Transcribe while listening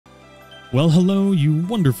Well, hello, you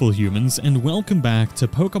wonderful humans, and welcome back to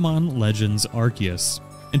Pokémon Legends Arceus.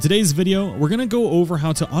 In today's video, we're going to go over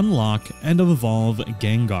how to unlock and evolve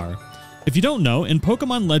Gengar. If you don't know, in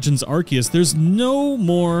Pokémon Legends Arceus, there's no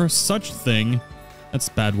more such thing. That's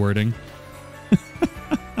bad wording.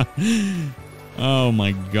 Oh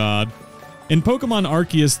my god. In Pokémon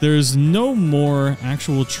Arceus, there's no more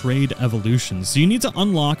actual trade evolutions, so you need to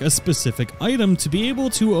unlock a specific item to be able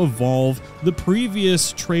to evolve the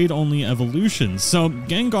previous trade-only evolutions. So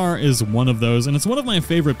Gengar is one of those, and it's one of my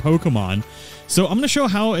favorite Pokémon. So I'm going to show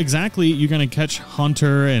how exactly you're going to catch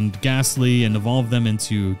Haunter and Ghastly and evolve them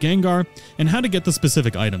into Gengar, and how to get the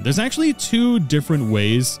specific item. There's actually two different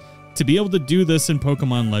ways to be able to do this in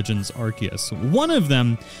Pokémon Legends Arceus. One of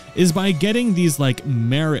them is by getting these like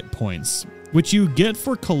merit points, which you get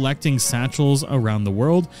for collecting satchels around the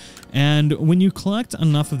world. And when you collect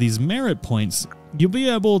enough of these merit points, you'll be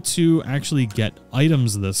able to actually get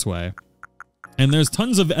items this way. And there's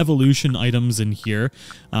tons of evolution items in here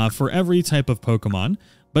for every type of Pokemon.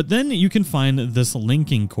 But then you can find this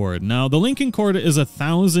linking cord. Now, the linking cord is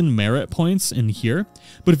 1,000 merit points in here.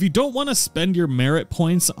 But if you don't want to spend your merit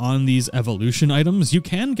points on these evolution items, you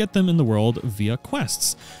can get them in the world via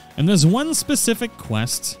quests. And there's one specific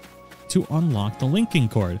quest to unlock the linking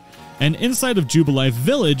cord. And inside of Jubilife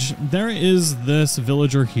Village, there is this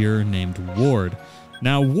villager here named Ward.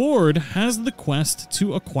 Now, Ward has the quest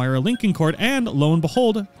to acquire a linking cord and, lo and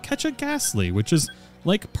behold, catch a Ghastly, which is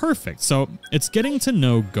like perfect. So it's getting to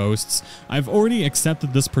know ghosts. I've already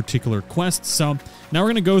accepted this particular quest, so now we're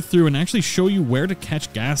going to go through and actually show you where to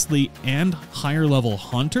catch Ghastly and higher level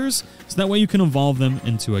Haunters, so that way you can evolve them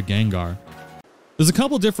into a Gengar. There's a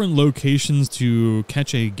couple different locations to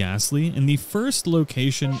catch a Ghastly, and the first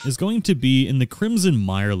location is going to be in the Crimson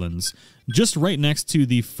Mirelands, just right next to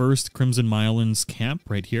the first Crimson Mirelands camp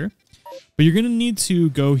right here. But you're going to need to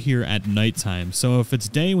go here at nighttime, so if it's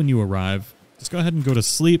day when you arrive, just go ahead and go to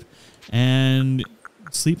sleep, and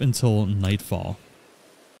sleep until nightfall.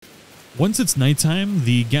 Once it's nighttime,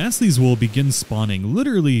 the Ghastlies will begin spawning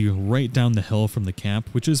literally right down the hill from the camp,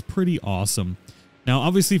 which is pretty awesome. Now,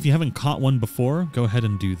 obviously, if you haven't caught one before, go ahead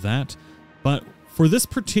and do that. But for this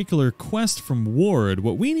particular quest from Ward,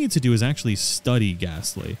 what we need to do is actually study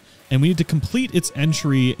Ghastly, and we need to complete its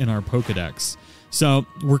entry in our Pokedex. So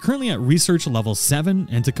we're currently at research level 7,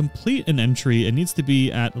 and to complete an entry, it needs to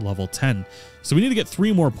be at level 10. So we need to get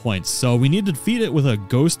 3 more points. So we need to defeat it with a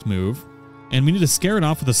ghost move, and we need to scare it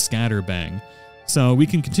off with a scatter bang. So we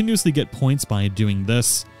can continuously get points by doing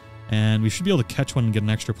this, and we should be able to catch one and get an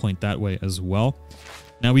extra point that way as well.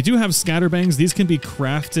 Now we do have scatter bangs. These can be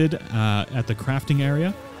crafted at the crafting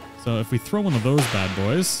area. So if we throw one of those bad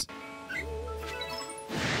boys,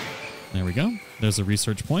 there we go. There's a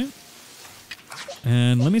research point.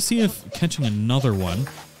 And let me see if catching another one.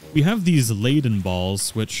 We have these laden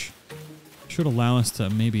balls, which should allow us to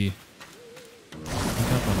maybe pick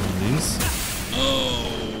up on one of these.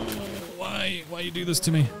 Oh, why you do this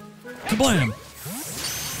to me? Kablam!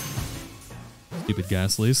 Stupid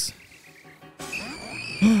Ghastlies.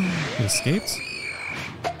 It escaped.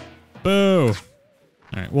 Boo!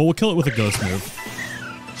 Alright, well, we'll kill it with a ghost move.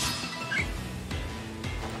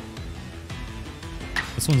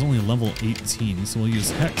 This one's only level 18, so we'll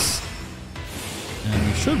use Hex. And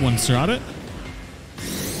we should one-shot it.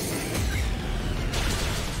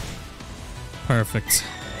 Perfect.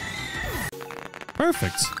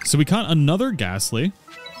 Perfect. So we caught another Ghastly.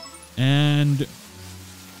 And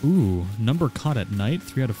ooh, number caught at night,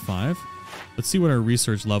 3 out of 5. Let's see what our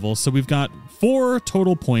research level. So we've got 4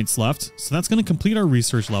 total points left. So that's going to complete our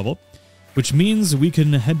research level, which means we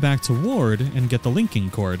can head back to Ward and get the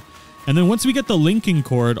linking cord. And then once we get the linking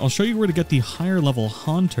cord, I'll show you where to get the higher level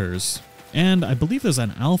Haunters. And I believe there's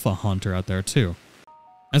an Alpha Haunter out there too.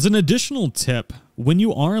 As an additional tip, when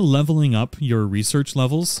you are leveling up your research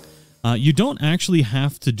levels, you don't actually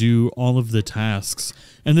have to do all of the tasks.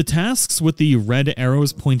 And the tasks with the red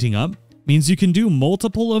arrows pointing up means you can do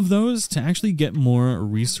multiple of those to actually get more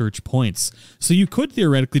research points. So you could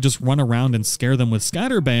theoretically just run around and scare them with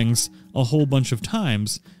scatterbangs a whole bunch of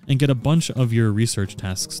times and get a bunch of your research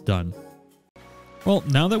tasks done. Well,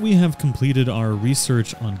 now that we have completed our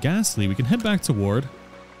research on Ghastly, we can head back to Ward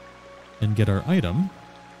and get our item.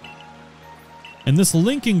 And this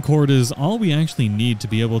linking cord is all we actually need to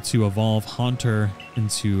be able to evolve Haunter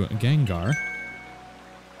into Gengar,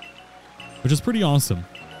 which is pretty awesome.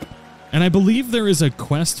 And I believe there is a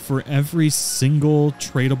quest for every single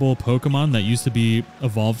tradable Pokemon that used to be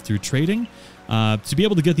evolved through trading to be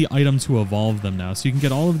able to get the item to evolve them now. So you can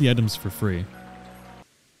get all of the items for free.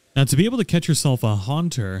 Now, to be able to catch yourself a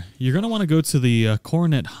Haunter, you're going to want to go to the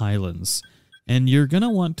Coronet Highlands. And you're going to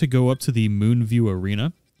want to go up to the Moonview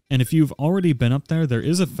Arena. And if you've already been up there, there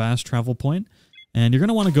is a fast travel point, and you're going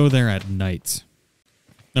to want to go there at night.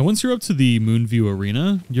 Now, once you're up to the Moonview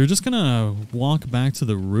Arena, you're just going to walk back to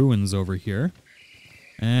the ruins over here.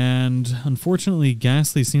 And unfortunately,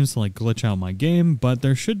 Ghastly seems to like glitch out my game, but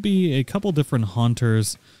there should be a couple different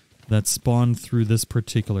haunters that spawn through this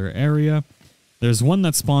particular area. There's one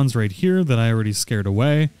that spawns right here that I already scared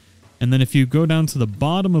away. And then if you go down to the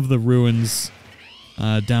bottom of the ruins,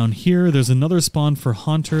 down here, there's another spawn for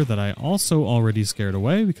Haunter that I also already scared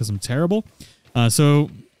away because I'm terrible. So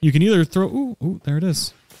you can either throw... Ooh, there it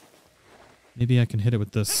is. Maybe I can hit it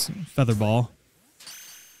with this feather ball.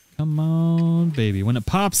 Come on, baby. When it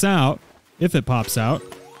pops out, if it pops out...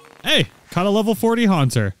 Hey, caught a level 40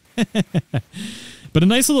 Haunter. But a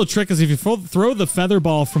nice little trick is if you throw the feather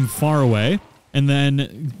ball from far away and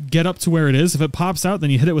then get up to where it is, if it pops out, then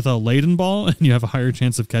you hit it with a laden ball and you have a higher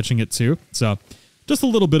chance of catching it too. So just a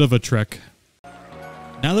little bit of a trick.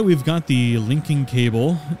 Now that we've got the linking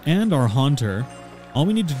cable and our Haunter, all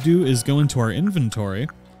we need to do is go into our inventory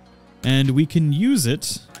and we can use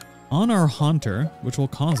it on our Haunter, which will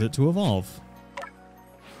cause it to evolve.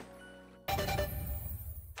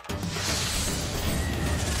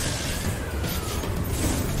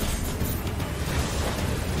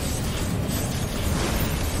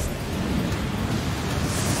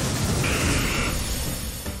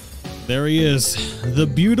 There he is, the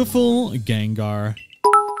beautiful Gengar.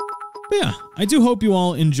 But yeah, I do hope you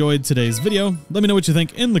all enjoyed today's video. Let me know what you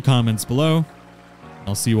think in the comments below.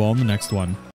 I'll see you all in the next one.